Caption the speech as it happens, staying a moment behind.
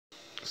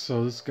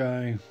So this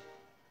guy,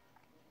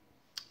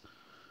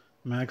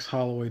 Max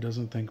Holloway,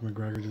 doesn't think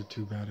McGregor did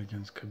too bad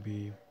against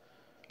Khabib.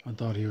 I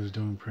thought he was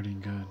doing pretty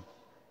good.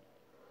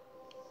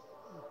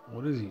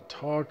 What is he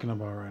talking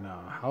about right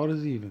now? How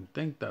does he even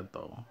think that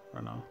though,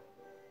 right now?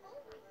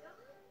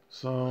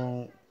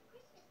 So,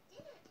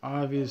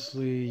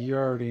 obviously, you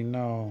already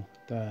know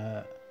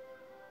that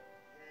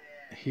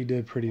he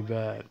did pretty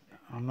bad.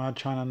 I'm not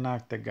trying to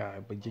knock the guy,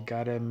 but you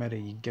gotta admit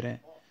it. You get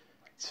it?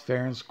 It's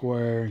fair and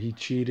square. He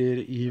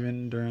cheated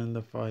even during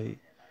the fight,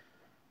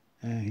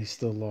 and he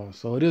still lost.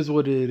 So it is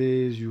what it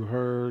is. You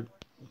heard,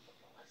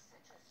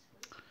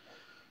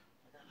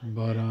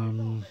 but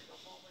you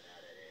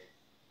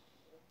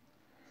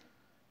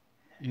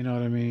know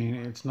what I mean.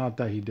 It's not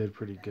that he did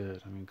pretty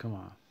good. I mean, come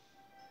on.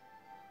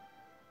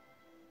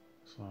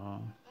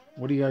 So,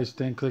 what do you guys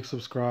think? Click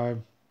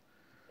subscribe.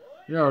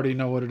 You already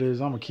know what it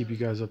is. I'm gonna keep you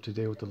guys up to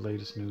date with the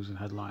latest news and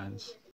headlines.